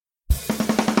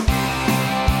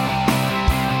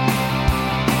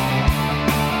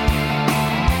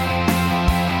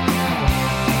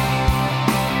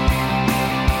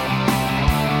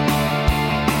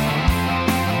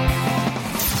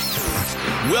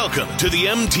Welcome to the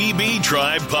MTB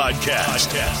Tribe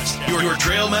Podcast, your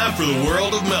trail map for the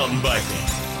world of mountain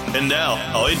biking. And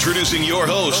now, introducing your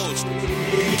host,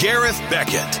 Gareth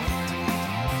Beckett.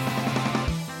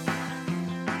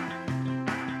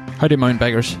 Howdy mountain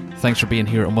bikers, thanks for being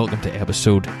here and welcome to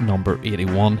episode number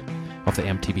 81 of the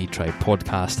MTB Tribe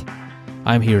Podcast.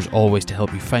 I'm here as always to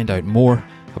help you find out more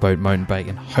about mountain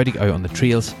biking, how to get out on the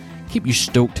trails, keep you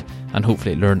stoked, and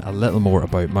hopefully learn a little more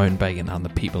about mountain biking and the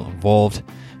people involved.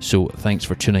 So thanks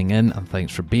for tuning in and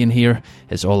thanks for being here.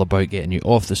 It's all about getting you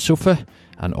off the sofa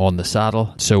and on the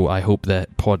saddle. So I hope the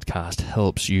podcast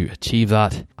helps you achieve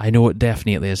that. I know it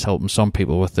definitely is helping some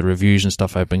people with the reviews and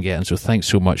stuff I've been getting. So thanks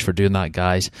so much for doing that,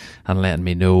 guys, and letting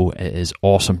me know. It is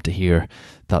awesome to hear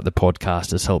that the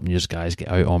podcast is helping you guys get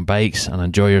out on bikes and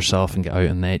enjoy yourself and get out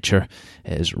in nature.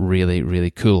 It is really,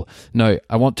 really cool. Now,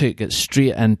 I want to get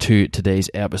straight into today's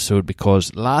episode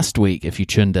because last week, if you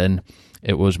tuned in,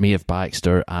 it was Maeve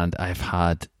Baxter, and I've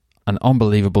had an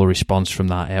unbelievable response from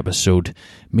that episode.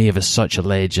 Maeve is such a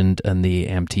legend in the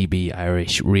MTB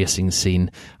Irish racing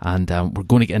scene, and we're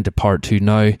going to get into part 2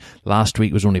 now. Last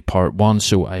week was only part 1,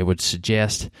 so I would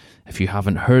suggest, if you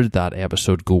haven't heard that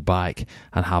episode, go back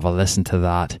and have a listen to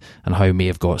that and how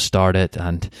Maeve got started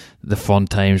and the fun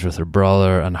times with her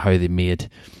brother and how they made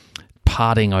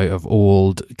padding out of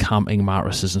old camping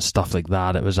mattresses and stuff like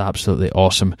that. It was absolutely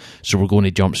awesome. So we're going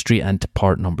to jump straight into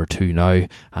part number 2 now,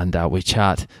 and we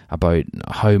chat about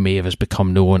how Maeve has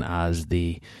become known as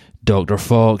the Dr.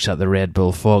 Fox at the Red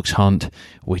Bull Fox Hunt.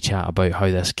 We chat about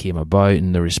how this came about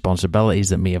and the responsibilities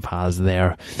that Maeve has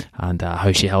there, and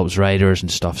how she helps riders and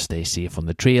stuff stay safe on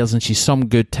the trails. And she's some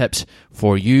good tips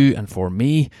for you and for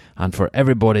me and for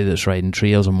everybody that's riding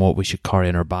trails on what we should carry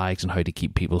in our bags and how to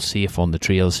keep people safe on the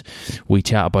trails. We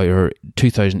chat about her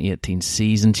 2018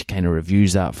 season. She kind of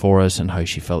reviews that for us and how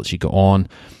she felt she got on,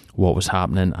 what was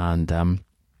happening, and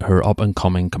her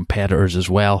up-and-coming competitors as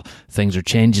well. Things are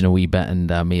changing a wee bit, and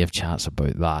Maeve chats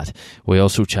about that. We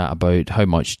also chat about how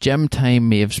much gym time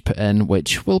Maeve's put in,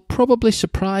 which will probably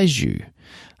surprise you,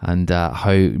 and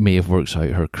how Maeve works out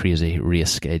her crazy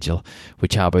race schedule. We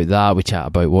chat about that. We chat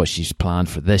about what she's planned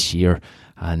for this year,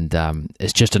 and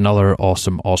it's just another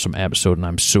awesome episode, and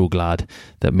I'm so glad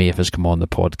that Maeve has come on the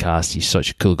podcast. She's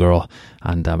such a cool girl,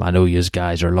 and I know you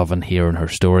guys are loving hearing her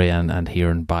story and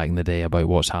hearing back in the day about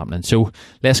what's happening. So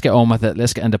let's get on with it.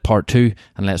 Let's get into part 2,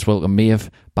 and let's welcome Maeve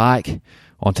back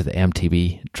onto the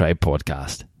MTB Tribe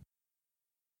Podcast.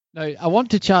 Now, I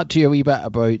want to chat to you a wee bit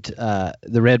about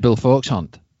the Red Bull Fox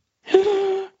Hunt.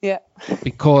 Yeah.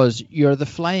 Because you're the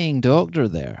flying doctor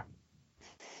there.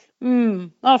 Not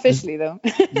officially, though.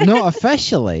 Not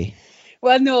officially?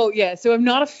 Well, no, yeah. So I'm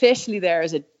not officially there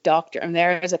as a doctor. I'm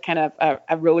there as a kind of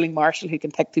a rolling marshal who can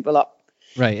pick people up.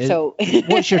 Right. So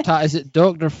what's your title? Is it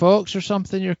Dr. Fox or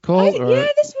something you're called? Yeah,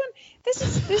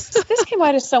 this came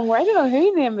out of somewhere. I don't know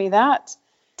who named me that.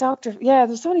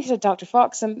 There's somebody who said Dr.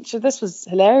 Fox, and sure, this was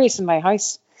hilarious in my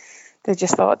house. They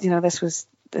just thought, this was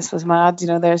mad.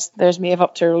 There's Maeve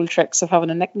up to her old tricks of having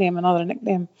another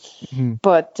nickname. Mm-hmm.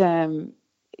 But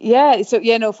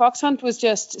Fox Hunt was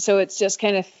it's just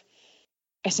kind of,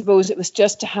 I suppose it was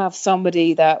just to have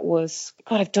somebody that was,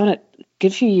 God, I've done it a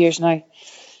good few years now.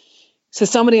 So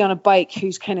somebody on a bike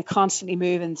who's kind of constantly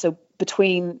moving. So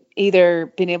between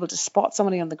either being able to spot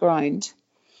somebody on the ground,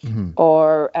 mm-hmm.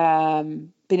 or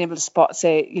being able to spot,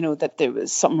 say, that there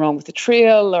was something wrong with the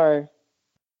trail, or,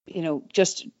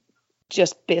 just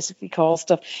basically call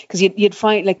stuff. Because you'd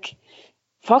find, like,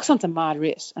 Fox Hunt's a mad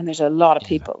race, and there's a lot of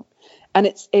people. And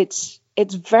it's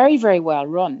very, very well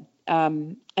run.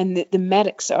 And the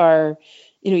medics are,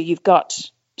 you've got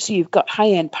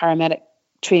high-end paramedic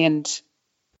trained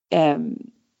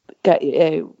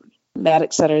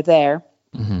medics that are there,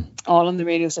 mm-hmm. all on the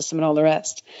radio system and all the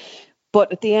rest.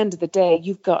 But at the end of the day,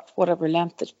 you've got whatever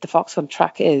length the Fox Hunt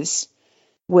track is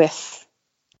with,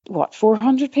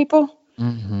 400 people?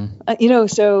 Mm-hmm.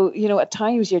 So at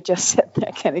times you're just sitting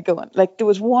there kind of going, like, there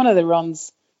was one of the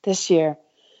runs this year,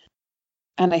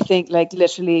 and I think, like,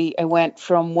 literally I went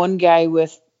from one guy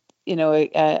with,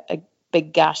 a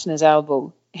big gash in his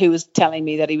elbow who was telling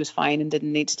me that he was fine and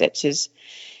didn't need stitches,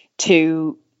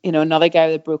 to, another guy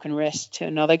with a broken wrist, to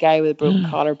another guy with a broken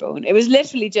collarbone. It was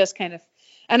literally just kind of,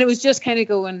 and it was just kind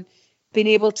of being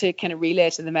able to kind of relay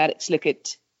to the medics, look,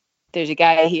 there's a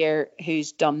guy here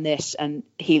who's done this, and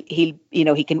he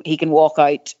can walk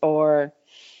out, or,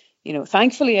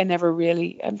 thankfully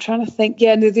I'm trying to think.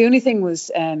 Yeah, no, the only thing was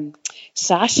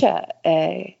Sasha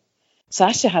had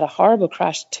a horrible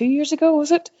crash 2 years ago,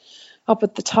 was it? Up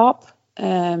at the top.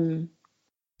 And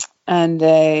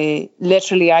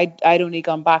literally I'd only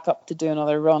gone back up to do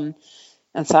another run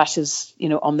and Sasha's,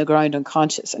 on the ground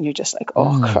unconscious, and you're just like,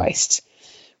 oh Christ.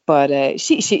 But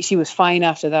she was fine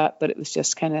after that. But it was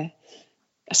just kind of,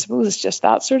 I suppose it's just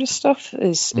that sort of stuff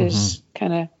is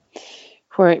kind of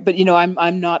where. But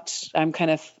I'm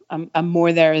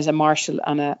more there as a marshal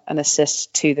and an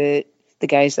assist to the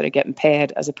guys that are getting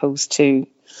paid, as opposed to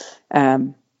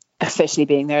officially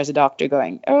being there as a doctor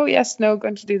going, oh yes, no,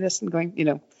 going to do this, and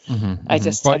going, I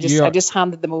just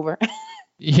handed them over.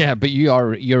 Yeah, but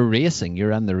you're racing.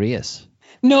 You're in the race.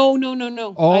 No.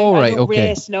 Oh, I right, don't okay.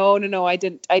 race. No. I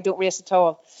don't race at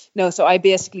all. No, so I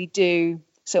basically do.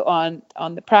 So on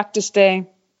the practice day,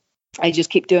 I just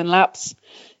keep doing laps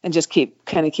and just keep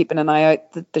kind of keeping an eye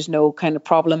out that there's no kind of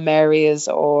problem areas,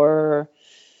 or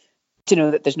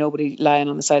that there's nobody lying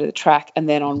on the side of the track. And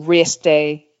then on race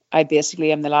day, I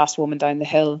basically am the last woman down the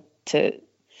hill to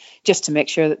make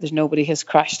sure that there's nobody has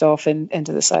crashed off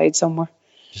into the side somewhere.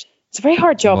 It's a very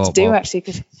hard job to do, actually.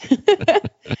 'Cause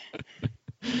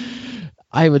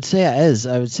I would say it is.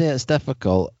 I would say it's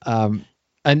difficult. And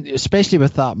especially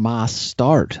with that mass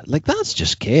start, like, that's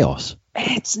just chaos.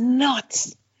 It's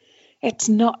nuts. It's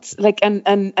nuts. Like, and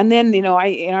then,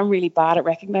 I'm really bad at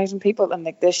recognizing people. And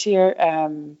like this year,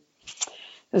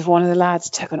 there's one of the lads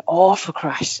took an awful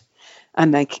crash,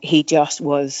 and like he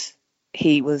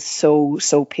was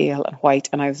so pale and white,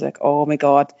 and I was like, oh my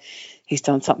God, he's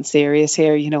done something serious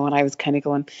here, and I was kind of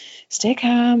going, stay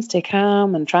calm,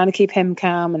 and trying to keep him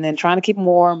calm, and then trying to keep him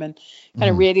warm, and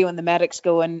kind of radioing the medics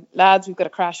going, lads, we've got a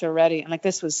crash already. And like,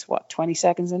 this was 20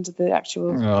 seconds into the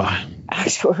actual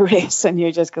race, and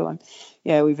you're just going,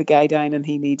 yeah, we've a guy down, and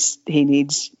he needs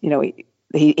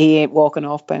he ain't walking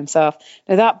off by himself.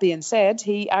 Now, that being said,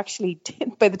 he actually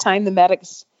did, by the time the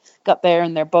medics got there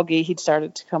in their buggy, he'd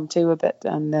started to come to a bit,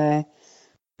 and I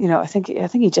think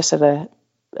he just had a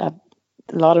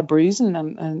lot of bruising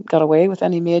and got away with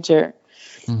any major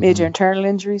internal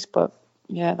injuries. But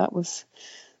yeah, that was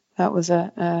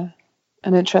an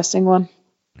interesting one.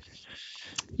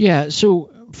 Yeah.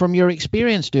 So from your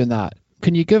experience doing that,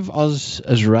 can you give us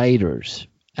as riders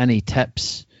any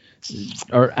tips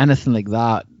or anything like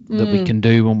that we can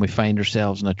do when we find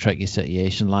ourselves in a tricky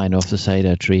situation lying off the side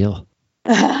of a trail?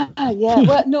 Yeah.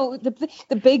 Well, no,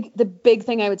 the big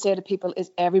thing I would say to people is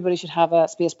everybody should have a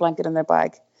space blanket in their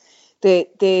bag.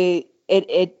 The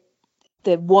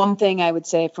one thing I would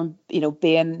say from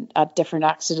being at different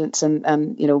accidents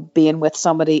and being with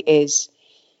somebody is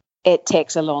it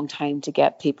takes a long time to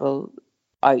get people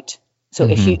out. So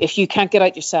if you can't get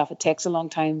out yourself, it takes a long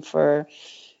time for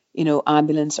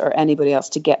ambulance or anybody else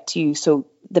to get to you. So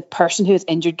the person who is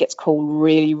injured gets cold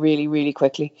really, really, really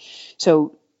quickly.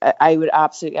 So I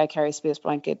carry a space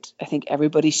blanket. I think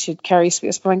everybody should carry a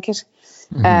space blanket,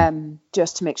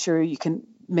 just to make sure you can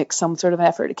make some sort of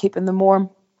effort to keeping them warm.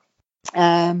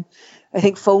 I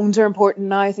think phones are important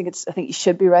now. I think you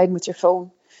should be riding with your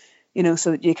phone,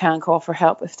 so that you can call for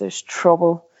help if there's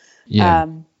trouble. Yeah.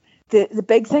 The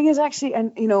big thing is actually,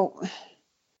 and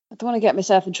I don't want to get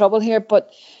myself in trouble here,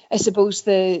 but I suppose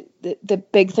the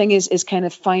big thing is kind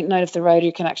of finding out if the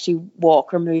rider can actually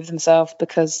walk or move themselves,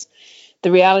 because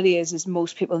the reality is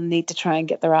most people need to try and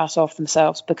get their ass off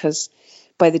themselves, because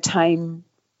by the time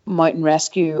mountain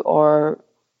rescue or,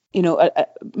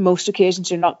 most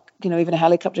occasions you're not, even a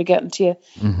helicopter getting to you,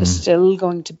 is still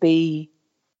going to be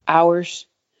hours,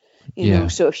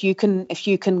 so if you can,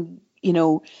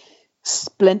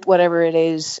 splint whatever it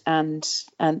is and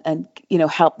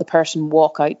help the person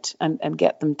walk out and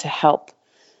get them to help,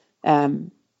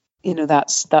 that's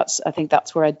I think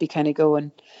that's where I'd be kind of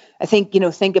going. I think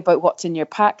think about what's in your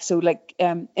pack. So like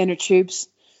inner tubes,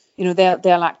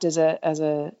 they'll act as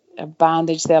a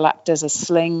bandage, they'll act as a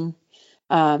sling,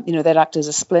 they'd act as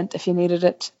a splint if you needed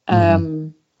it.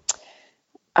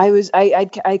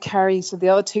 I carry, so the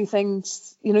other two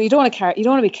things, you don't want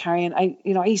to be carrying. I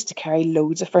used to carry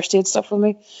loads of first aid stuff with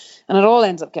me, and it all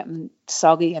ends up getting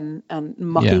soggy and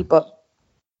mucky. Yeah. But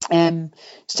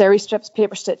steri strips,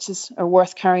 paper stitches are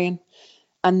worth carrying,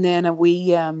 and then a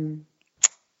wee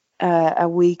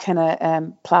kind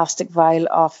of plastic vial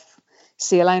of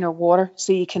saline or water,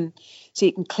 so you can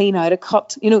clean out a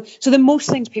cut. So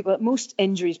most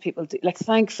injuries people do, like,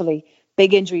 thankfully,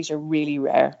 big injuries are really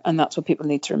rare, and that's what people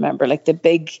need to remember. Like the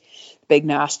big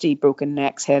nasty broken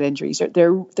necks, head injuries,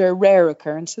 they're rare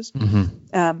occurrences.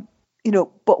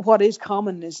 But what is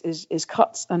common is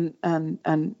cuts and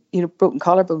broken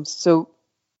collarbones. So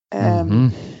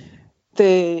having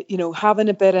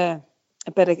a bit of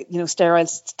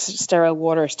sterile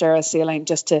water, sterile saline,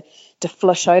 just to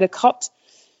flush out a cut,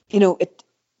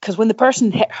 because when the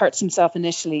person hurts himself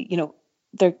initially,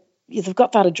 they've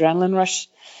got that adrenaline rush.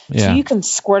 Yeah. So you can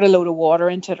squirt a load of water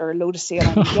into it or a load of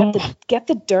saline and get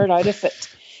the dirt out of it.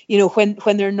 You know,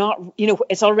 when they're not, you know,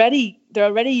 they're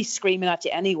already screaming at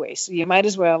you anyway. So you might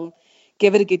as well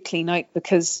give it a good clean out,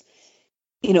 because,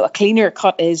 you know, a cleaner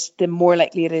cut is, the more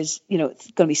likely it is, you know,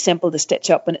 it's going to be simple to stitch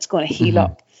up and it's going to heal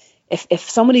up. If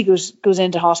somebody goes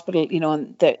into hospital, you know,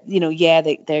 and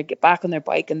they get back on their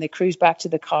bike and they cruise back to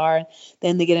the car, and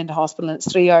then they get into hospital and it's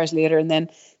 3 hours later, and then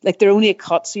like they're only a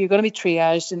cut, so you're going to be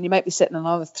triaged and you might be sitting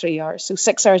another 3 hours. So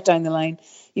 6 hours down the line,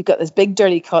 you've got this big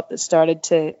dirty cut that started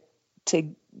to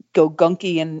go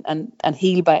gunky and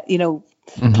heal by, you know,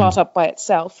 clot up by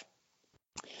itself.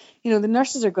 You know, the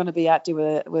nurses are going to be at you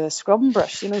with a scrubbing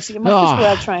brush, you know, so you might as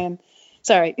well try and,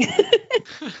 sorry,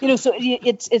 you know, so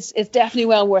it's definitely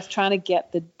well worth trying to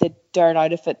get the dirt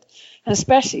out of it. And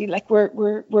especially like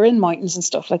we're in mountains and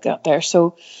stuff like that there.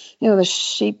 So, you know, there's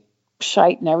sheep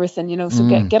shite and everything, you know,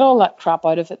 so get all that crap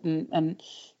out of it. And,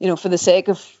 you know, for the sake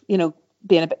of, you know,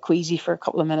 being a bit queasy for a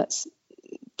couple of minutes,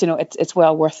 you know, it's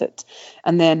well worth it.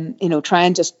 And then, you know, try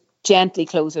and just gently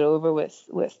close it over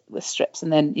with strips,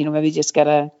 and then, you know, maybe just get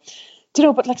a, you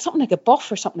know, but like something like a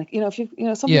buff or something, like, you know, if you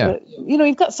know something, you know,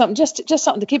 you've got something, just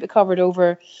something to keep it covered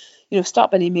over, you know,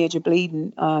 stop any major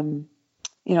bleeding,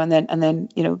 you know, and then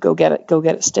you know, go get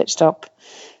it stitched up.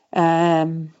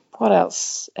 What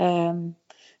else?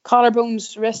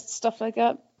 Collarbones, wrists, stuff like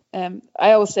that.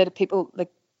 I always say to people, like,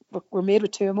 we're made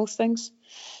with two of most things.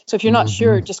 So if you're not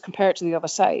sure, just compare it to the other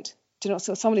side. Do you know,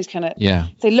 so somebody's kind of,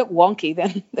 if they look wonky,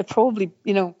 then they're probably,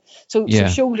 you know, so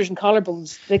shoulders and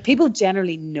collarbones, like, people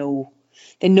generally know,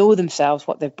 they know themselves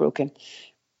what they've broken.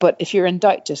 But if you're in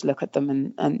doubt, just look at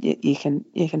them and you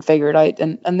can figure it out.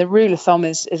 And the rule of thumb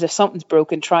is if something's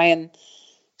broken, try and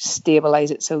stabilize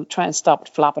it. So try and stop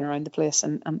it flapping around the place,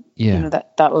 and you know,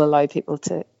 that'll allow people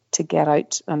to get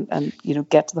out and you know,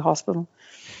 get to the hospital.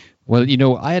 Well, you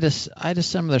know, I had a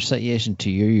similar situation to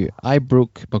you. I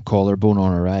broke my collarbone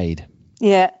on a ride.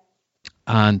 Yeah.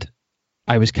 And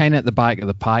I was kind of at the back of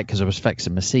the pack because I was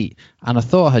fixing my seat, and I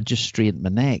thought I had just straightened my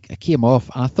neck. I came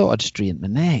off and I thought I'd straightened my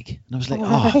neck, and I was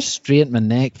like, straightened my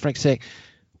neck, frick's sake.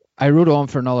 I rode on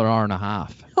for another hour and a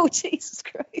half. Oh, Jesus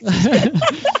Christ.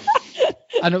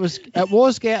 And it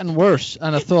was getting worse,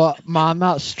 and I thought, man,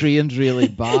 that strain's really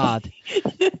bad.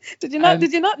 Did you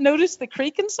not notice the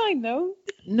creaking sign?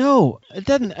 No, it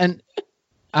didn't. And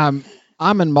I'm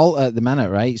in Malta at the minute,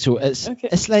 right? So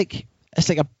it's like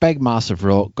a big massive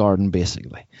rock garden,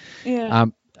 basically. Yeah.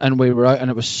 And we were out,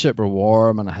 and it was super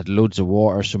warm, and I had loads of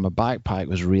water, so my backpack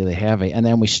was really heavy. And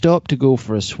then we stopped to go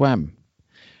for a swim,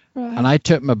 and I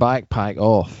took my backpack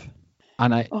off,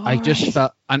 and I just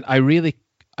felt, and I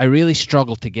really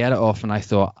struggled to get it off, and I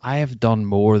thought, I have done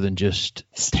more than just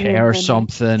tear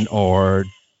something, or,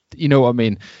 you know what I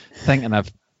mean, thinking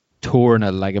I've torn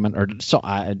a ligament or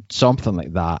something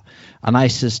like that. And I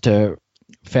says to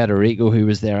Federico, who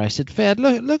was there, I said, Fed,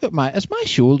 look at does my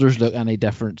shoulders look any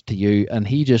different to you? And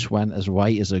he just went as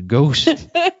white as a ghost.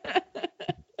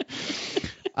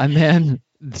 And then,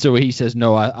 so he says,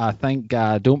 no, I think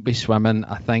don't be swimming.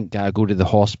 I think go to the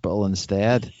hospital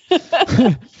instead.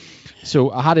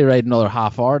 So I had to ride another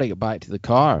half hour to get back to the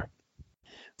car.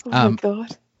 Oh my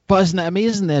God. But isn't it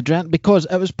amazing, the adrenaline? Because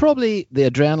it was probably the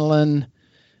adrenaline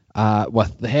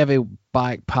with the heavy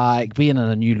backpack, being in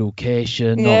a new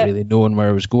location, not really knowing where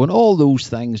I was going. All those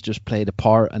things just played a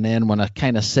part. And then when I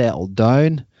kind of settled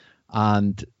down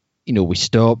and, you know, we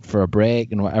stopped for a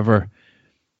break and whatever,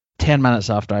 10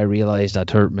 minutes after I realized I'd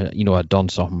hurt me, you know, I'd done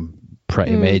something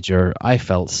pretty major, I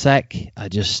felt sick.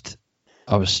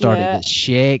 I was starting to get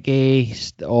shaky,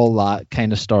 all that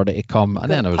kind of started to come,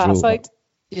 and then I was okay.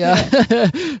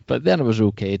 But then it was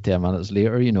okay 10 minutes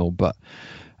later, you know. But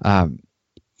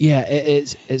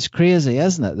it's crazy,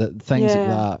 isn't it, that things like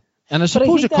that. And I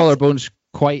suppose a collarbone's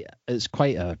quite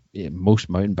a, most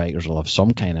mountain bikers will have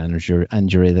some kind of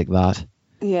injury like that.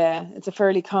 Yeah, it's a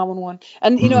fairly common one.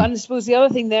 And, you know, and I suppose the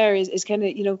other thing there is kind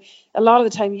of, you know, a lot of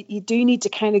the time you do need to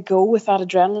kind of go with that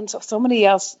adrenaline. So if somebody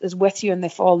else is with you and they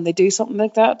fall and they do something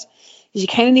like that, you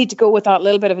kind of need to go with that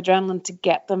little bit of adrenaline to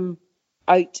get them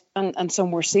out and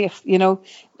somewhere safe, you know.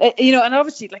 You know, and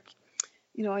obviously, like,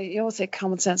 you know, you always say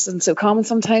common sense isn't so common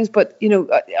sometimes, but, you know,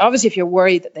 obviously if you're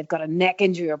worried that they've got a neck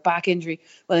injury or back injury,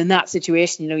 well, in that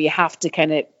situation, you know, you have to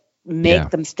kind of make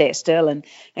them stay still and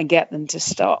get them to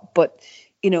stop. But,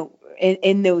 you know,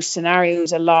 in those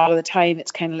scenarios, a lot of the time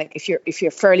it's kind of like if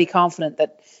you're fairly confident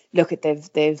that, look, at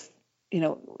they've you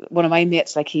know, one of my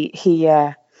mates, like he'd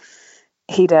a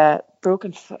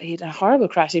horrible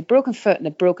crash, he'd broken foot and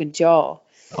a broken jaw.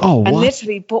 Oh, and what?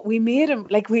 Literally, but we made him,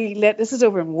 like, this is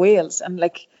over in Wales, and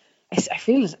like I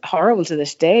feel horrible to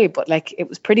this day, but like it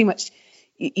was pretty much,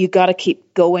 you got to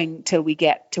keep going till we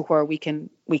get to where we can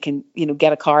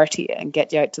get a car to you and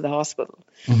get you out to the hospital.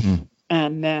 Mm-hmm.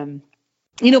 And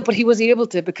but he was able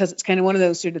to, because it's kind of one of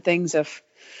those sort of things of,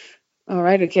 all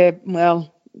right, okay,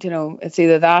 well, it's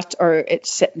either that or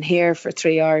it's sitting here for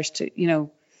 3 hours to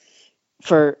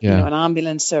for an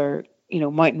ambulance or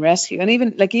mountain rescue. And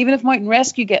even if mountain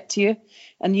rescue get to you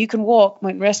and you can walk,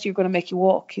 mountain rescue are going to make you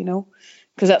walk,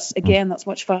 because that's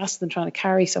much faster than trying to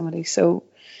carry somebody. So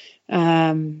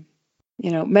maybe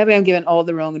I'm giving all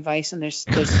the wrong advice, and there's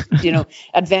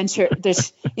adventure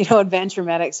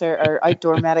medics or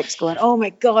outdoor medics going, oh my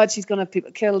God, she's going to have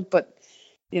people killed. But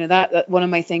that one of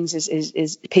my things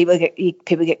is people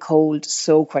get cold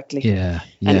so quickly, and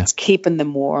it's keeping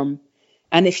them warm.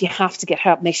 And if you have to get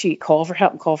help, make sure you call for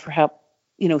help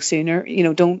sooner.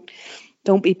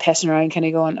 Don't be pissing around kind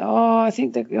of going, oh, I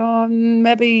think that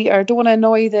maybe, or don't want to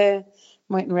annoy the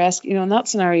mountain rescue. In that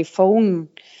scenario, phone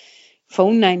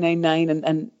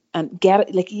 999 and get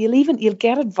it. Like you'll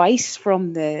get advice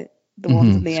from the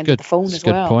ones on the end of the phone as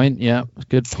well. Good point. Yeah,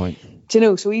 good point.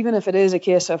 So even if it is a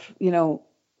case of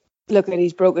look at,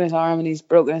 he's broken his arm and he's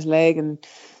broken his leg and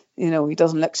he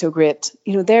doesn't look so great.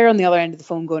 They're on the other end of the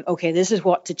phone going, okay, this is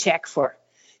what to check for.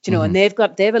 And they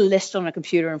have a list on a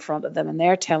computer in front of them, and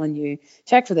they're telling you,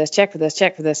 check for this, check for this,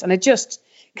 check for this. And it just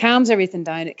calms everything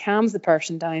down. It calms the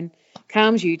person down,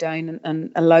 calms you down,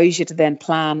 and allows you to then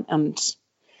plan and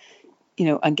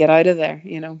get out of there,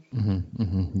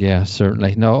 Yeah,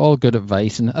 certainly. No, all good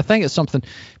advice. And I think it's something,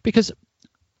 because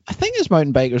I think as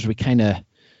mountain bikers, we kind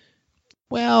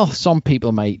of, some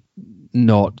people might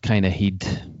not kind of heed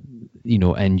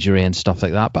injury and stuff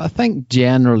like that, but I think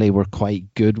generally we're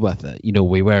quite good with it.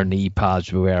 We wear knee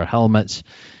pads, we wear helmets.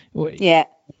 We're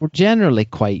generally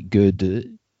quite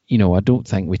good. I don't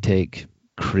think we take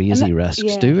crazy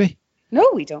risks, do we? No,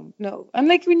 we don't. No. And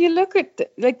like when you look at the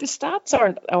stats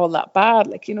aren't all that bad.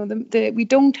 Like, we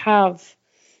don't have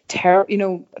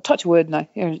touch wood now,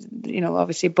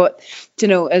 obviously, but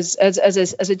as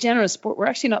a general sport, we're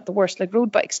actually not the worst. Like road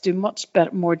bikes do much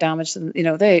more damage than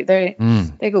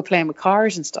they go playing with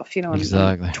cars and stuff,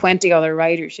 exactly. and 20 other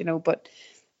riders, but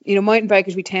mountain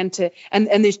bikers, we tend to, and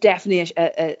there's definitely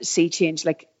a sea change.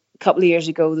 Like a couple of years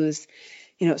ago, there was,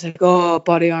 it's like, oh,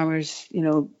 body armor's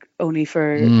only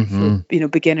for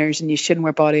beginners, and you shouldn't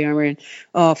wear body armor,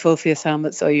 and full face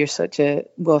helmets, you're such a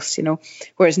wuss,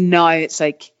 whereas now it's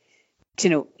like,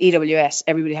 EWS,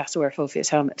 everybody has to wear a full face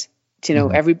helmet.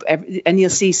 Every and you'll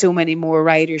see so many more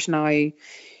riders now,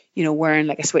 wearing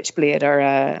like a switchblade or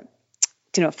a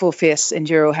full face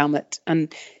enduro helmet,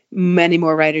 and many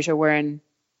more riders are wearing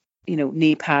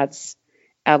knee pads,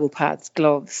 elbow pads,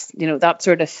 gloves. That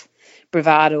sort of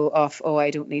bravado of, oh,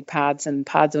 I don't need pads, and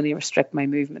pads only restrict my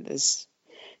movement is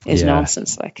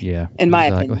nonsense. Like, in my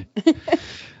opinion.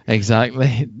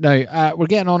 Exactly. Now we're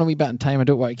getting on a wee bit in time. I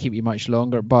don't want to keep you much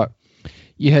longer, but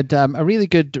you had a really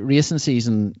good racing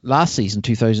season last season,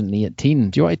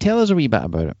 2018. Do you want to tell us a wee bit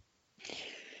about it?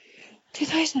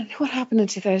 2000. What happened in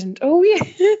 2000? Oh yeah.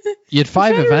 You had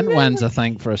 5 event wins, I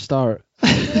think, for a start.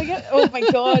 Did I get? Oh my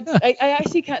God! I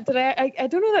actually can't. Did I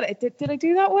don't know that I did. Did I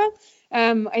do that well?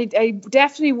 I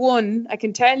definitely won. I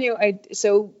can tell you.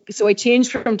 So I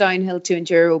changed from downhill to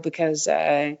enduro because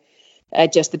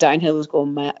just the downhill was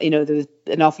going mad. There was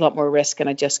an awful lot more risk, and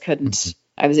I just couldn't.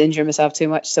 I was injuring myself too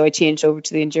much, so I changed over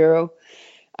to the enduro.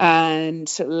 And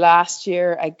so last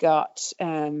year I got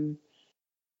I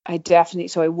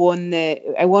won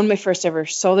my first ever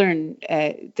Southern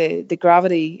the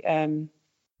Gravity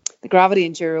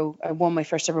enduro. I won my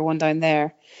first ever one down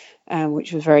there,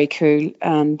 which was very cool.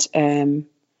 And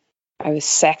I was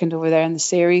second over there in the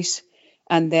series.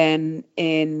 And then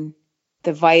in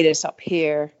the Vitus up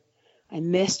here, I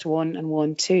missed one and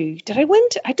won 2. Did I win?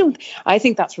 I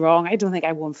think that's wrong. I don't think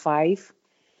I won 5.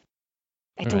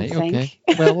 I don't think. Okay.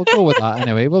 Well, we'll go with that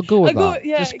anyway. We'll go with that.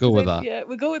 Just go with that. Yeah,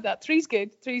 we'll go with that. 3's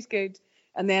good. 3's good.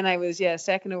 And then I was,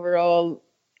 second overall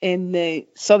in the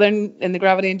Southern, in the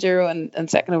Gravity Enduro, and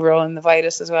second overall in the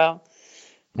Vitus as well.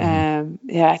 I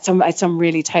had some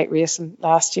really tight racing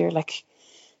last year. Like,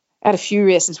 I had a few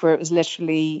races where it was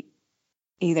literally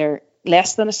either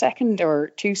less than a second or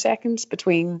 2 seconds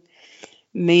between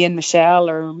me and Michelle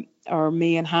or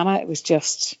me and Hannah. It was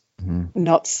just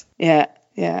nuts. Yeah.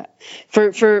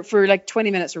 For like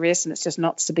 20 minutes of racing, it's just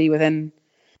nuts to be within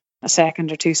a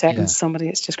second or 2 seconds. Somebody,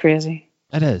 it's just crazy.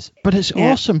 It is, but it's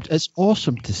awesome. It's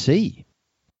awesome to see.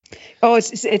 Oh,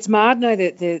 it's mad now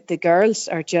that the girls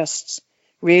are just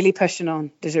really pushing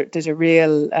on. There's a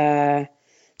real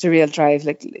drive.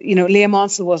 Like, Leah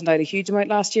Monsell wasn't out a huge amount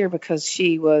last year because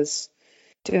she was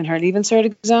doing her Leaving Cert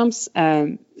exams.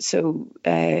 So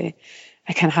I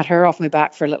kind of had her off my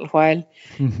back for a little while.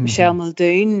 Michelle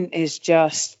Muldoon is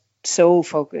just so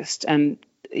focused, and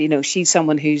she's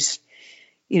someone who's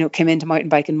came into mountain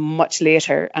biking much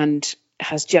later and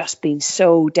has just been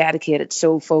so dedicated,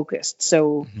 so focused.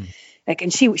 So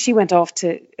and she went off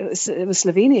to it was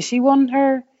Slovenia. She won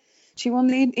the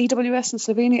EWS in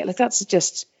Slovenia. Like that's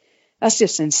just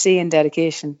insane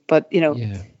dedication. But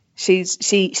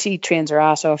she trains her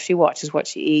ass off. She watches what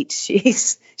she eats.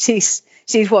 She's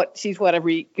what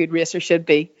every good racer should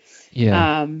be.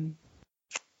 Yeah.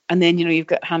 And then you've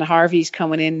got Hannah Harvey's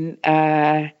coming in,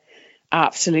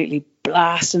 absolutely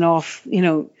blasting off.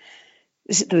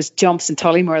 Those jumps in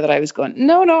Tullymore that I was going,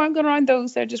 no, I'm going around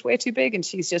those. They're just way too big. And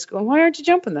she's just going, why aren't you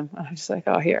jumping them? And I'm just like,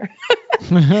 oh, here.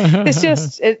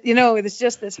 It's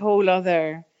just this whole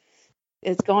other.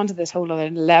 It's gone to this whole other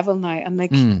level now, and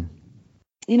like, and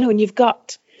you've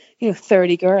got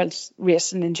 30 girls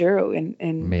racing enduro in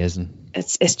amazing.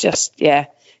 It's just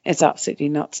it's absolutely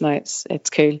nuts now. It's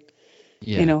cool.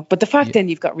 Yeah. But the fact then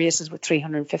you've got races with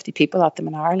 350 people at them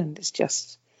in Ireland is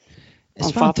just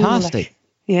fantastic. Like,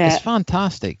 yeah, it's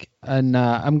fantastic. And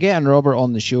I'm getting Robert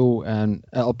on the show, and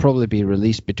it'll probably be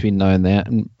released between now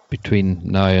and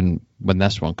when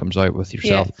this one comes out with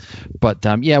yourself. Yeah. But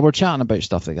we're chatting about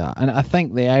stuff like that, and I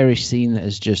think the Irish scene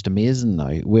is just amazing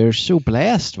now. We're so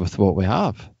blessed with what we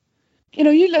have.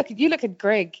 You look at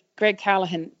Greg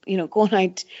Callahan, going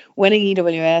out, winning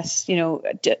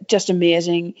EWS, just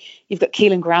amazing. You've got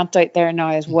Keelan Grant out there now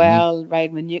as well,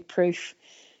 riding with Nuke Proof.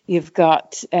 You've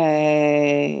got, what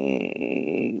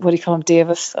do you call him,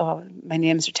 Davis? Oh, my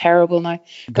names are terrible now.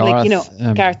 Gareth,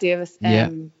 Gareth Davis.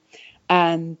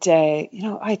 And,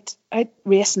 I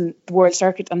racing the world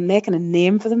circuit and making a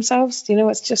name for themselves.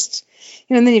 It's just,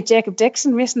 and then you have Jacob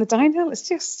Dixon racing the downhill. It's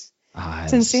just,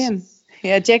 it's insane.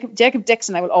 Yeah, Jacob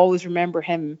Dixon, I will always remember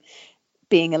him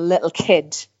being a little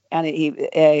kid, and he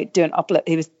doing uplift.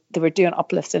 They were doing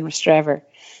uplifts in Restrever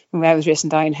when I was racing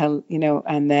downhill,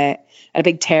 and I had a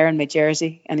big tear in my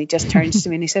jersey, and he just turns to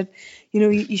me and he said,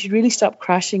 you should really stop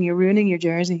crashing. You're ruining your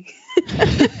jersey.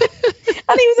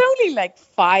 And he was only like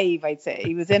 5, I'd say.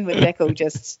 He was in with Nico,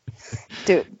 just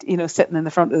sitting in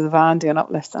the front of the van doing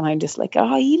uplifts, and I'm just like,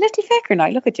 oh, you little fecker now,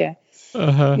 look at you.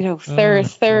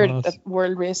 Third at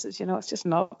world races. It's just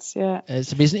nuts. Yeah,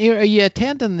 it's amazing. Are you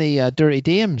attending the Dirty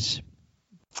Dames?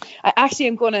 I actually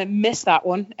am going to miss that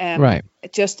one. Right.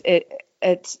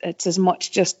 It's as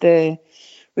much just we've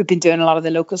been doing a lot of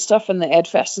the local stuff and the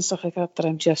Edfest and stuff like that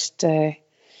I'm just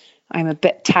I'm a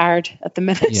bit tired at the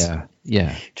minute.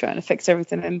 Yeah. Trying to fix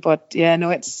everything in, but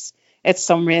it's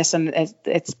some race, and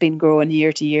it's been growing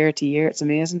year to year to year. It's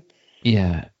amazing.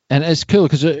 Yeah. And it's cool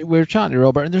because we're chatting to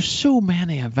Robert, and there's so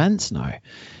many events now.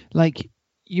 Like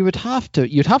you'd have to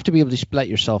be able to split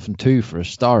yourself in two for a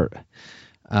start,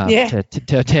 to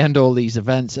attend all these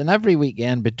events. And every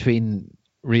weekend between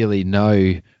really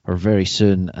now or very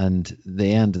soon and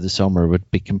the end of the summer would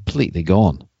be completely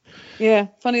gone. Yeah,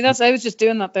 funny. I was just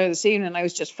doing that there this evening. I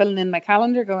was just filling in my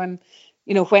calendar, going,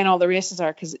 when all the races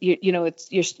are, because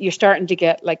you're starting to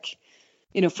get like.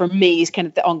 For me, it's kind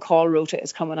of the on-call rota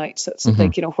is coming out. So it's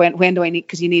like, when do I need,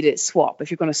 because you need a swap. If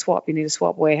you're going to swap, you need a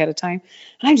swap way ahead of time.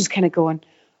 And I'm just kind of going,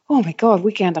 oh my God,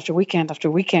 weekend after weekend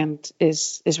after weekend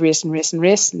is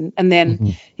racing. And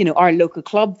then, our local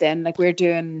club then, like we're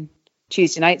doing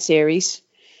Tuesday night series.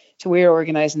 So we're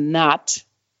organising that,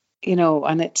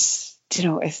 and it's,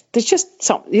 there's just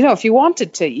something, if you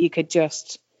wanted to, you could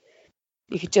just,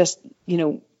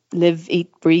 live,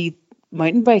 eat, breathe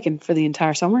mountain biking for the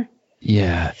entire summer.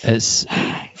 Yeah, it's.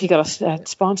 If you got a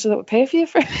sponsor that would pay for you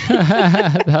for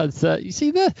that's it. You see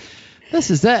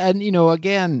this is it, and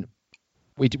again,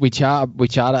 we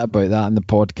chatted about that in the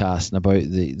podcast and about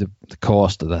the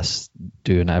cost of this,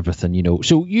 doing everything.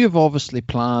 So you've obviously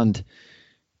planned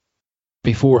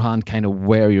beforehand, kind of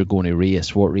where you're going to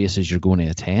race, what races you're going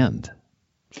to attend.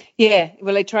 Yeah,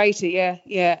 well, I try to,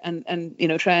 and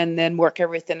try and then work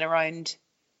everything around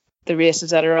the races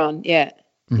that are on. Yeah.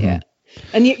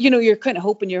 And you're kind of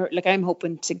hoping, I'm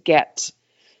hoping to get,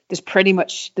 there's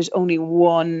only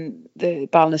one, the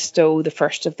Balnastoe, the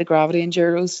first of the Gravity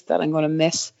Enduros that I'm going to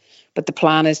miss. But the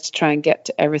plan is to try and get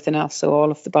to everything else. So all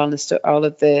of the Balnastoe, all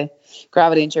of the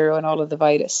Gravity Enduro and all of the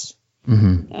Vitus.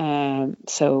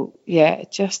 So yeah,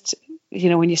 it just,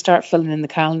 when you start filling in the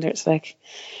calendar, it's like,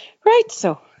 right,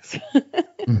 so.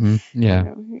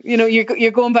 Yeah.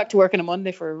 You're going back to work on a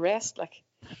Monday for a rest, like.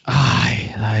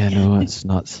 I know, it's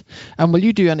nuts. And will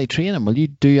you do any training? Will you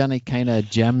do any kind of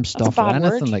gym stuff or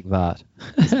anything like that?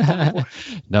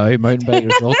 No, mountain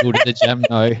bikers all go to the gym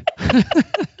now.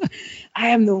 I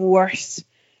am the worst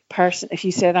person. If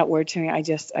you say that word to me,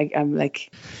 I'm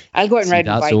like, I'll go out and ride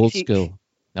my bike. That's old school.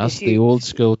 That's the old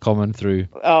school coming through.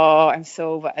 Oh,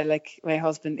 I like my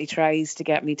husband. He tries to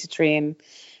get me to train.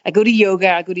 I go to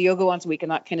yoga once a week,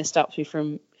 and that kind of stops me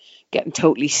from getting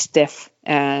totally stiff.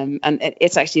 And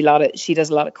it's actually she does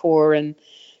a lot of core and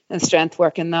strength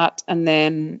work in that. And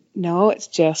then no, it's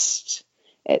just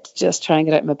trying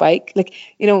to get out my bike. Like,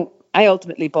 you know, I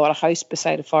ultimately bought a house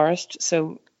beside a forest,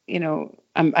 so you know,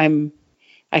 I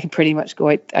can pretty much go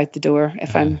out the door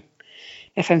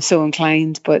if I'm so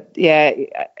inclined. But yeah,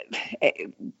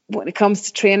 when it comes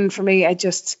to training for me,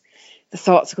 the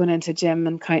thoughts of going into gym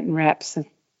and counting reps, and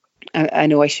I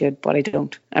know I should, but I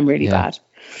don't. I'm really bad.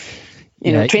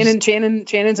 You know,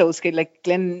 training's old school. Like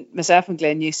myself and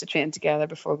Glenn used to train together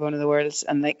before going to the Worlds,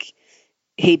 and like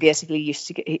he basically used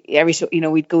to get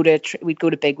we'd go to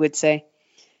Bigwood, say,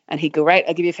 and he'd go, right,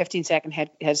 I'll give you a 15-second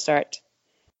head start,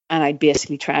 and I'd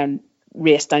basically try and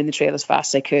race down the trail as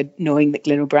fast as I could, knowing that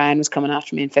Glenn O'Brien was coming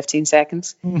after me in 15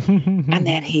 seconds. And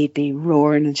then he'd be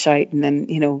roaring and shouting and,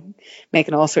 you know,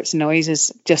 making all sorts of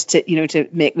noises just to, you know, to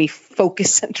make me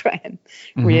focus and try and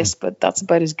race. But that's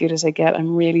about as good as I get.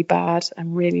 I'm really bad.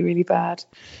 I'm really, really bad.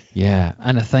 Yeah.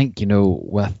 And I think, you know,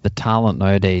 with the talent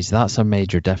nowadays, that's a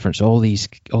major difference. All these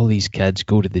kids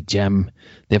go to the gym.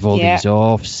 They have all these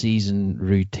off-season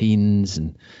routines,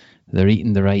 and they're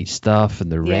eating the right stuff, and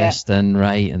they're resting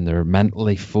right, and they're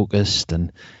mentally focused,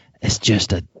 and it's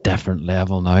just a different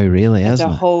level now, really, isn't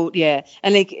it?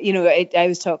 And like, you know, I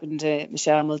was talking to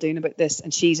Michelle Muldoon about this,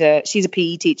 and she's a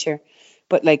PE teacher,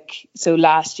 but like, so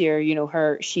last year, you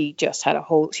know, she did a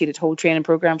whole training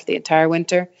program for the entire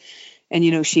winter, and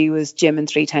you know, she was gymming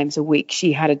 3 times a week.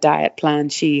 She had a diet plan.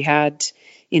 She had,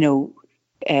 you know,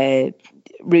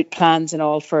 route plans and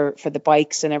all for the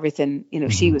bikes and everything. You know,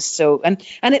 she was so, and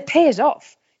it pays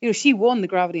off. You know, she won the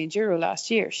Gravity Enduro last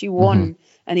year. She won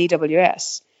an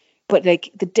EWS, but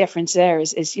like the difference there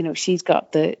is, you know, she's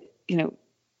got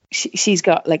she's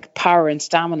got like power and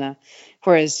stamina,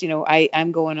 whereas, you know,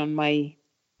 I'm going on my,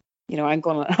 you know,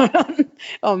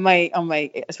 on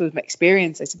my I suppose my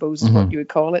experience, I suppose is what you would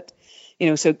call it. You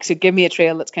know, so give me a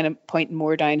trail that's kind of pointing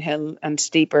more downhill and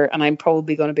steeper, and I'm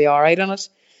probably going to be all right on it.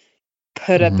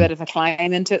 Put a bit of a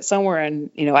climb into it somewhere, and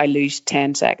you know, I lose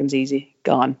 10 seconds easy,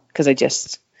 gone, because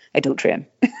I don't train.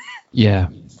 yeah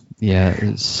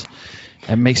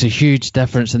it makes a huge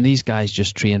difference, and these guys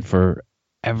just train for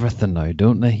everything now,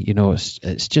 don't they? You know,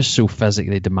 it's just so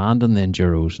physically demanding, the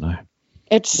enduros now.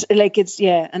 It's like,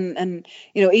 and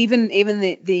you know, even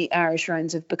the Irish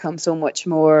rounds have become so much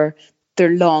more,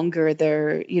 they're longer,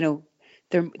 they're, you know,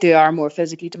 they are more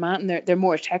physically demanding, they're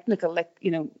more technical. Like,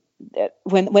 you know,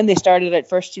 when they started at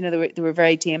first, you know, they were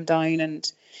very tamed down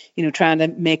and, you know, trying to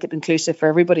make it inclusive for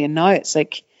everybody. And now it's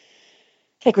like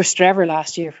Restrever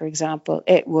last year, for example,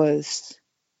 it was,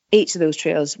 each of those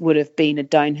trails would have been a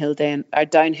downhill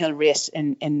race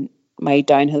in my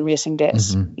downhill racing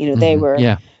days. You know, they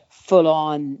were full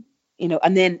on, you know,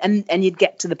 and then and you'd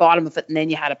get to the bottom of it, and then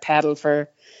you had a pedal for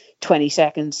 20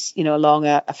 seconds, you know, along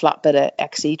a flat bit of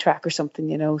XC track or something,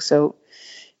 you know. So,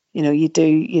 you know, you do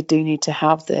need to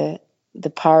have the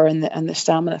power and the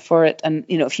stamina for it. And,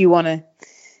 you know, if you want to,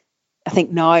 I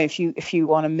think now, if you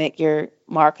want to make your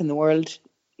mark in the world,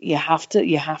 you have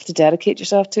to dedicate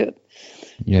yourself to it.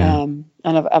 Yeah. And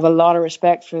I've a lot of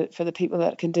respect for the people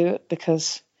that can do it,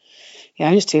 because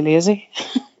I'm just too lazy.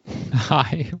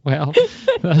 Hi. Well,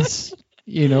 that's,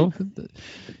 you know,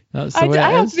 that's the way it is.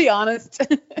 I have to be honest.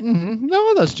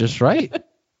 No, that's just right.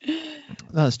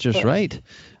 That's just right.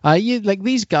 Like,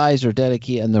 these guys are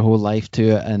dedicating their whole life to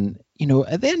it, and you know,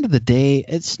 at the end of the day,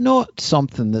 it's not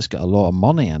something that's got a lot of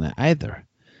money in it either.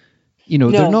 You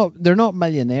know, they're not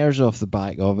millionaires off the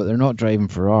back of it. They're not driving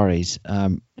Ferraris.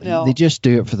 They just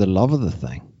do it for the love of the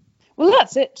thing. Well,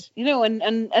 that's it. You know,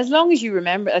 and as long as you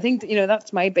remember, I think, you know,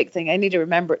 that's my big thing. I need to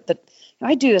remember that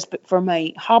I do this for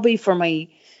my hobby, for my,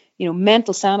 you know,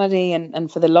 mental sanity,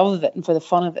 and for the love of it and for the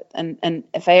fun of it. And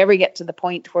if I ever get to the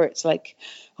point where it's like,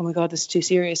 oh my God, this is too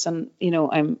serious, and, you know,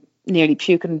 I'm nearly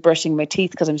puking and brushing my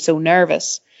teeth because I'm so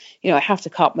nervous, you know, I have to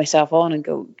cop myself on and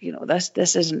go, you know,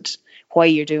 this isn't why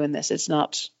you're doing this. It's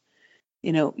not,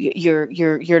 you know,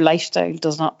 your lifestyle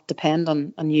does not depend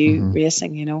on you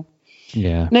racing, you know.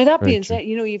 Yeah. Now, that being said,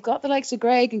 you know, you've got the likes of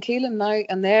Greg and Keelan now,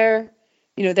 and they're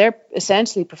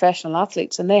essentially professional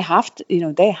athletes, and they have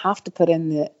to put in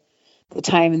the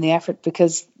time and the effort,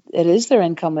 because it is their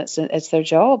income, it's their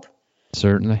job.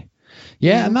 Certainly.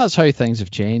 Yeah, and that's how things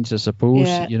have changed, I suppose.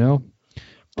 Yeah. You know,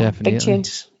 definitely. Big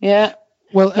change. Yeah.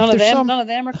 Well, none of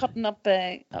them are cutting up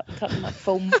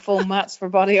foam mats for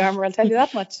body armor, I'll tell you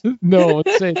that much. No, I'd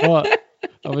say not.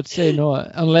 I would say no,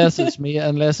 unless it's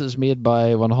made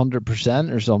by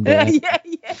 100% or something. Yeah.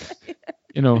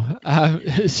 You know,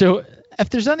 so if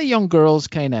there's any young girls,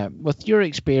 kind of with your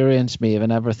experience, Maeve,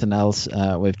 and everything else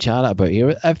we've chatted about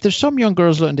here, if there's some young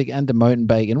girls looking to get into mountain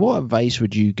biking, what advice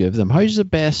would you give them? How's the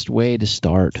best way to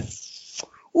start?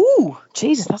 Ooh,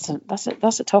 Jesus,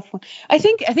 that's a tough one. I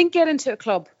think get into a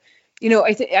club. You know,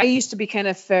 I used to be kind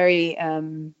of very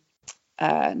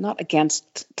not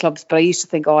against clubs, but I used to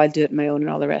think, oh, I'll do it on my own and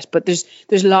all the rest. But there's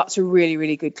lots of really,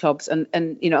 really good clubs,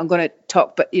 and you know, I'm going to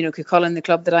talk, but you know, Cuchulainn, the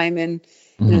club that I'm in,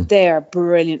 you know, they are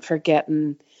brilliant for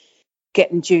getting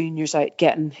juniors out,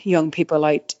 getting young people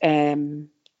out.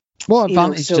 What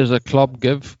advantage does a club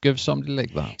give somebody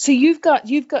like that? So you've got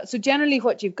so generally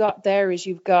what you've got there is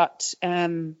you've got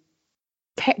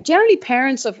generally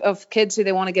parents of kids who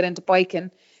they want to get into biking,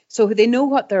 so they know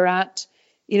what they're at.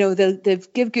 You know, they'll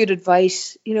give good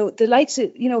advice. You know, the likes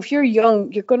of, you know, if you're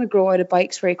young, you're going to grow out of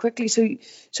bikes very quickly. So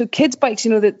kids' bikes,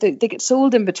 you know, that they get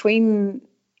sold in between.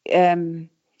 You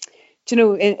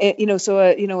know, so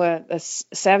a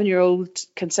 7-year-old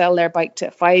can sell their bike to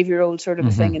a 5-year-old sort of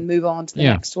a thing and move on to the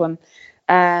next one.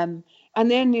 And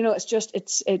then, you know,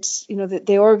 it's you know,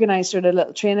 they organize sort of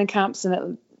little training camps, and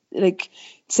it'll, like,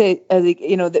 say,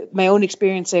 you know, my own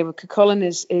experience, say, with Cuchulainn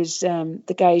is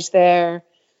the guys there,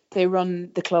 they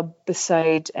run the club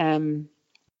beside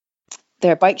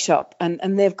their bike shop,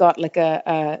 and they've got like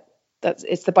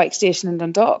it's the bike station in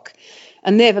Dundalk,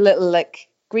 and they have a little like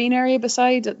green area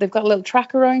beside it. They've got a little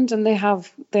track around, and they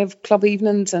have club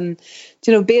evenings, and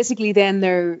you know, basically then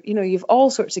they're, you know, you've all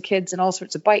sorts of kids and all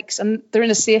sorts of bikes, and they're in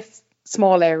a safe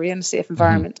small area, in a safe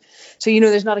environment. So, you know,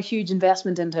 there's not a huge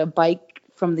investment into a bike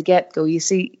from the get-go. You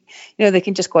see, you know, they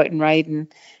can just go out and ride and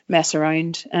mess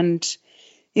around. And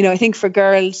you know, I think for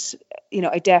girls, you know,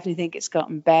 I definitely think it's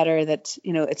gotten better, that,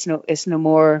 you know, it's no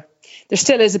more, there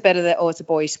still is a bit of the, oh, it's a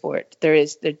boys' sport. There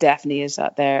definitely is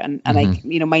that there. And I,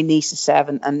 you know, my niece is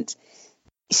 7 and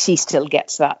she still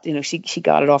gets that, you know, she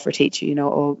got it off her teacher, you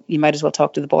know, oh, you might as well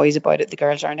talk to the boys about it. The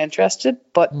girls aren't interested.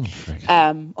 But,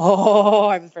 I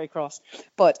was very cross.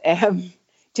 But,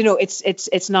 you know,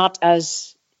 it's not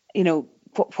as, you know,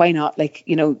 why not? Like,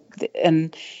 you know,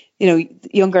 and, you know,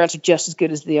 young girls are just as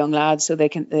good as the young lads, so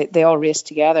they all race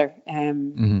together.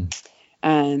 And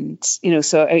you know,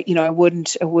 so you know, I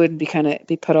wouldn't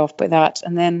be put off by that.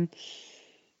 And then,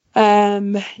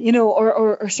 you know,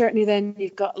 or certainly then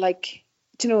you've got, like,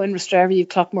 you know, in Rostrevor you've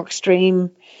Clockmore Extreme.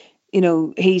 You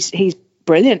know, he's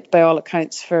brilliant by all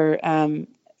accounts for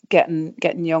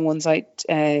getting young ones out,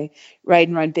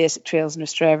 riding around basic trails in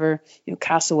Rostrevor. You know,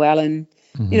 Castlewellan.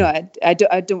 You know, I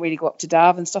don't really go up to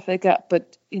Dav and stuff like that,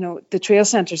 but you know, the trail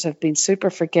centres have been super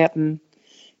for getting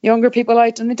younger people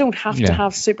out, and they don't have to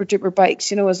have super duper bikes,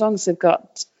 you know, as long as they've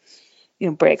got, you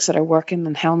know, brakes that are working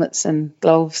and helmets and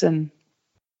gloves, and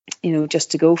you know,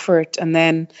 just to go for it. And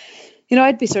then, you know,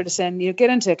 I'd be sort of saying, you know, get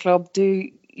into a club,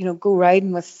 you know, go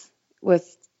riding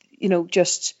with you know,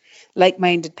 just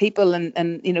like-minded people,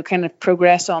 and you know, kind of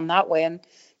progress on that way, and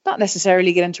not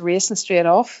necessarily get into racing straight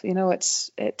off. You know, it's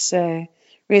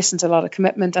racing's a lot of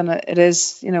commitment, and it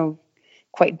is, you know,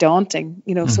 quite daunting,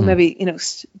 you know. So maybe, you know,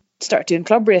 start doing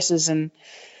club races, and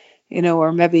you know,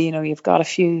 or maybe, you know, you've got a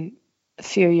few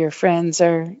of your friends,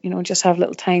 or you know, just have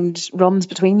little timed runs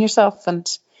between yourself. And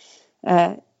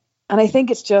I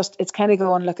think it's kind of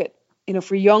going, look at, you know,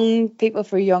 for young people,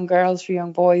 for young girls, for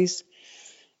young boys,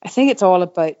 I think it's all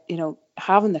about, you know,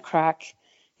 having the crack,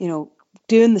 you know,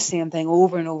 doing the same thing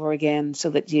over and over again, so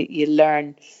that you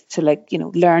learn. So, like, you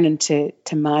know, learning to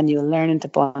manual, learning to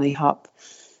bunny hop,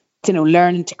 you know,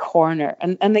 learning to corner,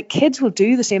 and the kids will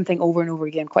do the same thing over and over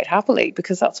again quite happily,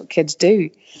 because that's what kids do.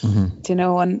 You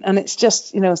know, and it's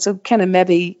just, you know, so kind of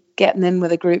maybe getting in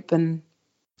with a group and,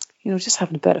 you know, just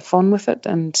having a bit of fun with it.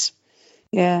 And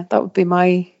yeah, that would be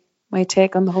my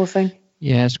take on the whole thing.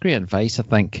 Yeah, it's great advice, I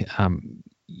think.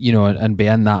 You know, and be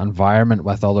in that environment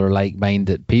with other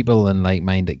like-minded people and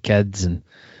like-minded kids, and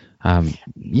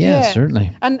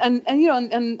certainly. And you know,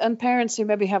 and parents who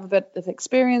maybe have a bit of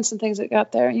experience and things like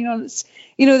that there. You know, it's,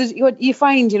 you know, what you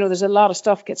find, you know, there's a lot of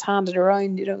stuff gets handed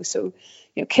around, you know, so,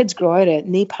 you know, kids grow out of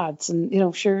knee pads, and, you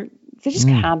know, sure, they just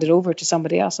get handed over to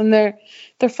somebody else, and they're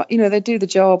you know, they do the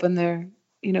job, and they're,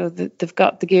 you know, they've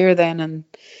got the gear then, and,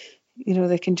 you know,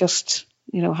 they can just,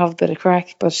 you know, have a bit of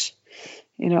crack. But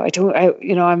you know,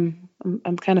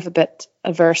 I'm kind of a bit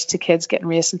averse to kids getting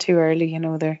racing too early. You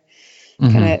know, they're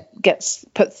kind of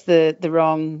puts the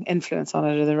wrong influence on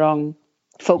it, or the wrong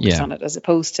focus on it, as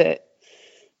opposed to,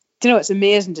 you know, it's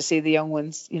amazing to see the young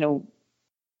ones, you know,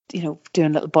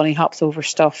 doing little bunny hops over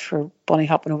stuff, or bunny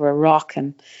hopping over a rock,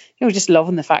 and, you know, just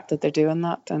loving the fact that they're doing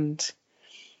that. And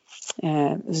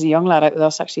There's a young lad out with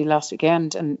us actually last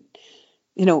weekend, and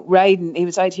riding. He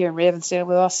was out here in Ravensdale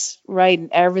with us, riding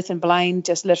everything blind,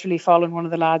 just literally following one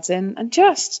of the lads in, and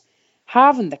just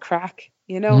having the crack.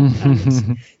 And,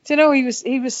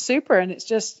 he was super, and it's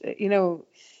just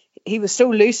he was so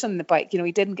loose on the bike.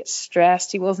 He didn't get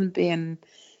stressed. He wasn't being,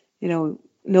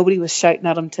 nobody was shouting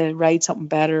at him to ride something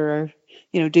better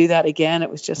or do that again. It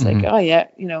was just like, oh yeah,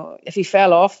 if he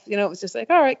fell off, it was just like,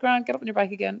 all right, Grant, get up on your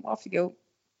bike again, off you go.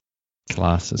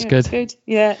 Class. It's good. It's good.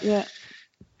 Yeah.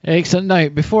 Excellent. Now,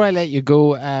 before I let you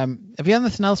go, have you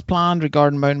anything else planned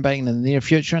regarding mountain biking in the near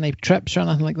future? Any trips or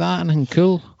anything like that? Anything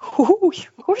cool? Oh,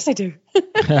 of course I do.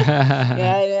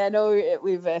 Yeah, I know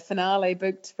we've a finale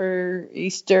booked for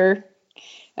Easter,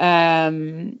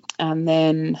 and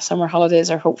then summer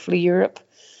holidays are hopefully Europe.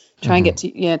 Try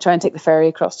and take the ferry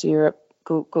across to Europe,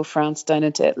 go France down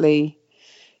into Italy,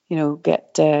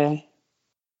 get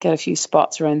a few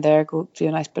spots around there, go do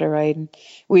a nice bit of riding.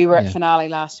 We were at Finale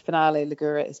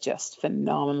Ligura is just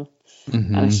phenomenal.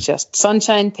 And it's just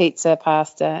sunshine, pizza,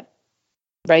 pasta,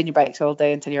 riding your bikes all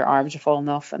day until your arms are falling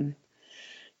off, and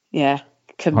hard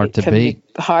to beat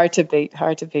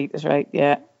is right.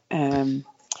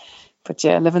 But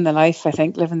living the life, I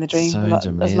think, living the dream.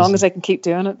 As long as I can keep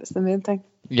doing it, it's the main thing.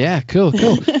 Yeah, cool.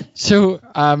 So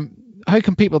how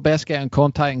can people best get in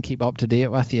contact and keep up to date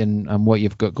with you and what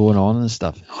you've got going on and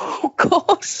stuff? Oh,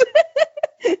 gosh.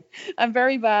 I'm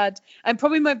very bad. I'm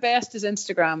probably my best is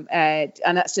Instagram,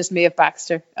 and that's just Maeve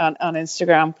Baxter on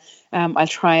Instagram. I'll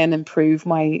try and improve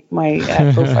my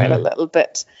profile a little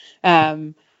bit.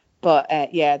 But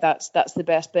that's the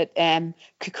best bit.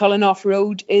 Cuchulainn Off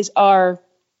Road is our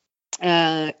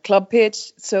club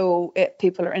page, so if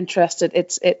people are interested,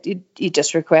 you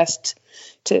just request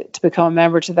to become a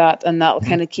member to that, and that'll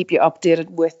kind of keep you updated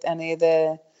with any of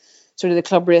the sort of the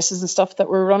club races and stuff that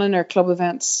we're running, or club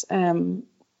events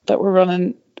that we're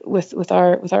running with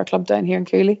our club down here in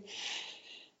Cooley.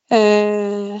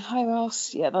 How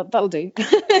else? Yeah, that'll do.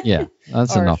 Yeah,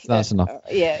 that's enough. That's enough.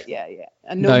 Yeah.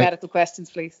 And no medical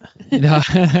questions, please. Now,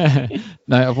 I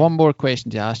have one more question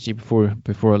to ask you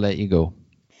before I let you go.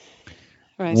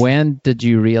 Right. When did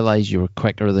you realize you were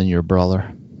quicker than your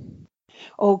brother?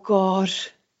 Oh God,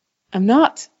 I'm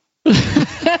not.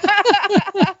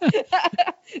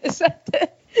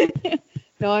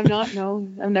 No, I'm not. No,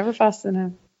 I'm never faster than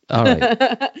him. All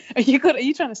right. Are you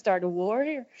trying to start a war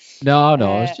here?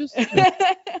 No. It's just.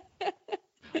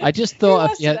 I just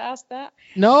thought. Ask that?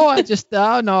 No, I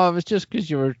was just because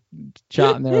you were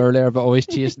chatting there earlier about always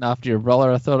chasing after your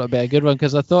brother. I thought it'd be a good one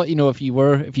because I thought, if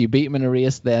you beat him in a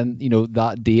race, then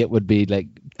that date would be like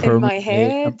permanently in my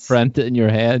head, imprinted in your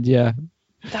head. Yeah.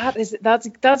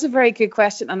 That's a very good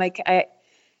question, and I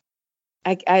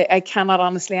cannot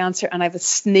honestly answer. And I have a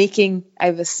sneaking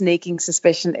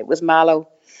suspicion it was Mallow,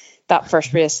 that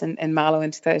first race in Mallow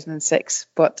in 2006.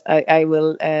 But I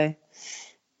will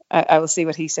see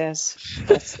what he says.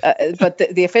 But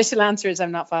the official answer is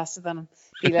I'm not faster than him.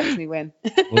 He lets me win.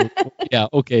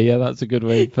 That's a good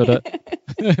way to put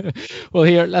it. Well,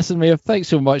 here, listen, Maeve, thanks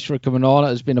so much for coming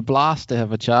on. It's been a blast to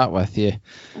have a chat with you.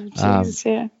 Oh, Jesus,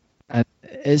 yeah. And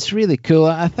it's really cool.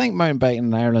 I think mountain biking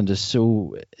in Ireland it's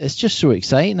just so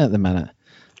exciting at the minute.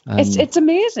 It's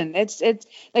amazing. It's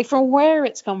like from where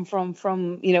it's come from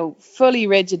fully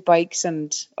rigid bikes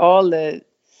and all the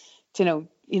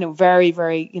very,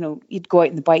 very, you'd go out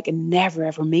on the bike and never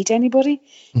ever meet anybody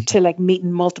to like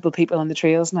meeting multiple people on the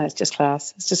trails. Now it's just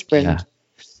class. It's just brilliant. Yeah.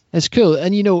 It's cool.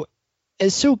 And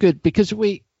it's so good because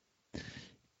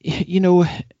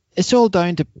it's all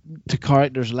down to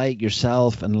characters like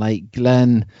yourself and like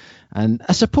Glenn, and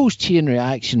I suppose Chain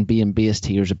Reaction being based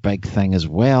here is a big thing as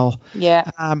well. Yeah.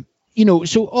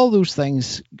 So all those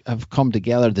things have come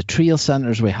together. The trail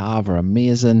centres we have are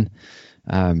amazing.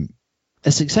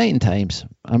 It's exciting times.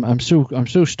 I'm so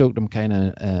stoked. I'm kind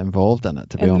of involved in it.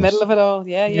 To be honest, in the middle of it all.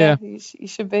 Yeah. You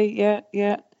should be. Yeah.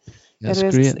 That's it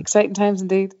is. Great. It's exciting times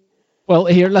indeed. Well,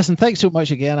 here, listen, thanks so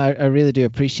much again. I really do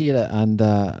appreciate it. And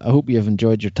I hope you've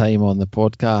enjoyed your time on the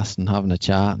podcast and having a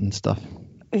chat and stuff.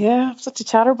 Yeah, I'm such a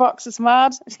chatterbox. It's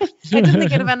mad. I didn't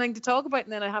think I'd have anything to talk about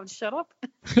and then I have to shut up.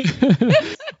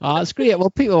 It's great. Well,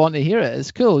 people want to hear it.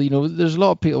 It's cool. There's a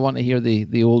lot of people want to hear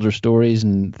the older stories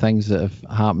and things that have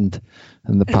happened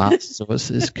in the past. So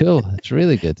it's cool. It's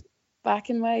really good. Back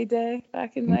in my day.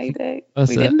 We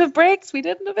didn't have brakes. We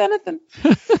didn't have anything.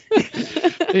 Do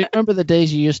you remember the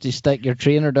days you used to stick your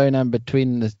trainer down in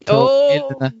between the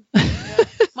top and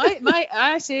my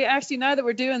actually now that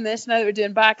we're doing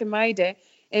back in my day,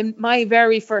 my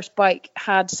very first bike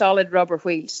had solid rubber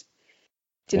wheels.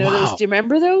 Do you know those? Do you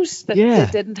remember those? That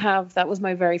didn't have. That was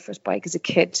my very first bike as a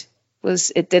kid.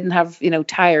 it didn't have,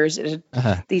 tires. It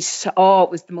had these. Oh,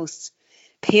 it was the most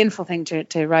painful thing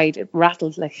to ride. It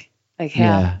rattled like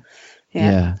hell.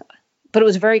 Yeah. But it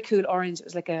was a very cool orange. It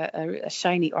was like a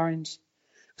shiny orange.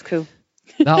 It was cool.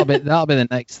 that'll be the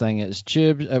next thing. It's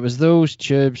tubes. It was those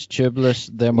tubes, tubeless.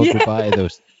 Then we'll go back to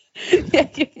those. Yeah,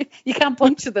 you can't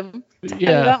puncture them.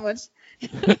 Yeah, that much.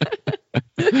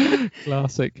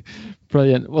 Classic.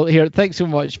 Brilliant. Well, here, thanks so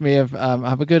much, Maeve.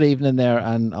 Have a good evening there,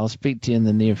 and I'll speak to you in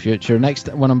the near future.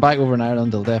 Next, when I'm back over in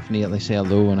Ireland, I'll definitely say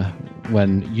hello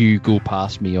when you go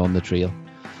past me on the trail.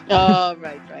 Oh,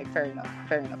 right. Fair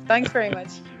enough. Thanks very much.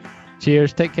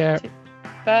 Cheers. Take care.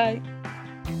 Bye.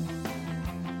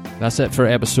 That's it for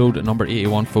episode number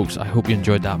 81, folks. I hope you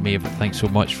enjoyed that, Maeve. Thanks so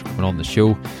much for coming on the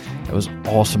show. It was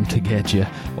awesome to get you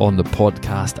on the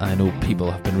podcast. I know people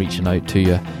have been reaching out to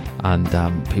you, and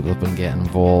people have been getting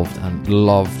involved and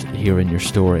loved hearing your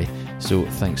story. So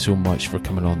thanks so much for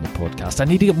coming on the podcast. I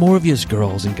need to get more of you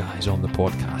girls and guys on the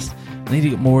podcast. I need to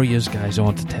get more of you guys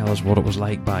on to tell us what it was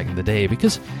like back in the day,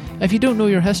 because if you don't know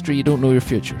your history, you don't know your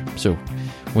future. So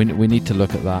we need to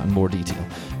look at that in more detail.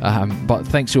 But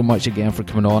thanks so much again for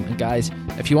coming on. And guys,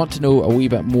 if you want to know a wee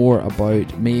bit more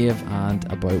about Maeve and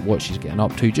about what she's getting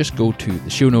up to, just go to the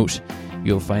show notes.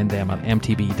 You'll find them at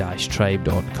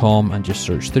mtb-tribe.com and just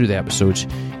search through the episodes.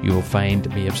 You will find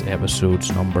Maeve's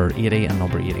episodes number 80 and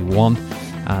number 81.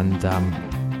 And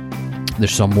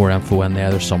there's some more info in there.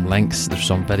 There's some links. There's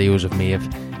some videos of Maeve,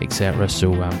 etc.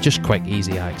 So just quick,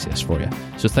 easy access for you.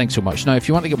 So thanks so much. Now, if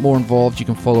you want to get more involved, you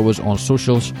can follow us on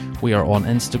socials. We are on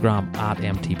Instagram at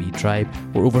MTB Tribe.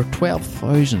 We're over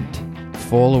 12,000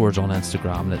 followers on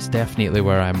Instagram, and it's definitely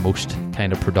where I'm most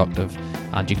kind of productive.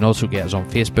 And you can also get us on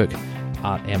Facebook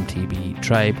at MTB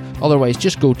Tribe. Otherwise,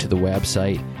 just go to the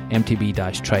website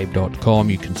mtb-tribe.com.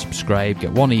 You can subscribe,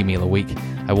 get one email a week.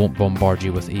 I won't bombard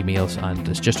you with emails, and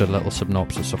it's just a little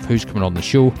synopsis of who's coming on the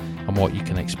show and what you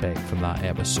can expect from that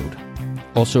episode.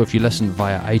 Also, if you listen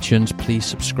via iTunes, please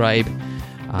subscribe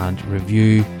and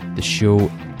review the show.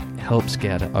 It helps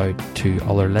get it out to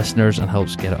other listeners and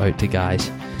helps get it out to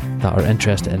guys that are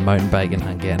interested in mountain biking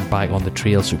and getting back on the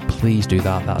trail. So please do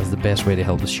that. That is the best way to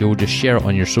help the show. Just share it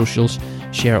on your socials,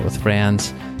 share it with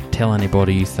friends, tell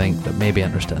anybody you think that may be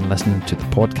interested in listening to the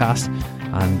podcast,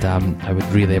 and I would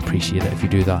really appreciate it if you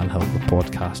do that and help the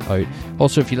podcast out.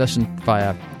 Also, if you listen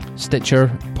via Stitcher,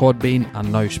 Podbean,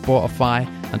 and now Spotify,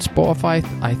 and Spotify,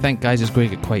 I think, guys, is going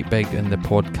to get quite big in the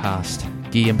podcast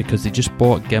game because they just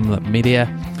bought Gimlet Media,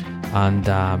 and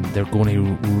they're going to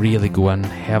really go in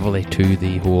heavily to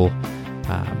the whole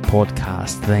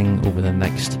podcast thing over the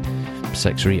next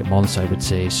 6 or 8 months, I would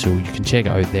say. So you can check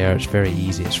it out there. It's very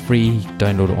easy. It's free. You can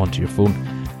download it onto your phone,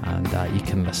 and you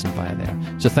can listen via there.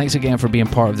 So thanks again for being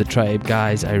part of the tribe,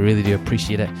 guys. I really do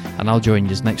appreciate it, and I'll join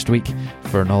you next week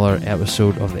for another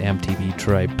episode of the MTB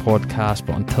Tribe podcast.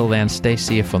 But until then, stay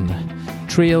safe on the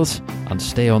trails and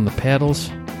stay on the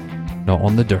pedals, not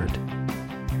on the dirt.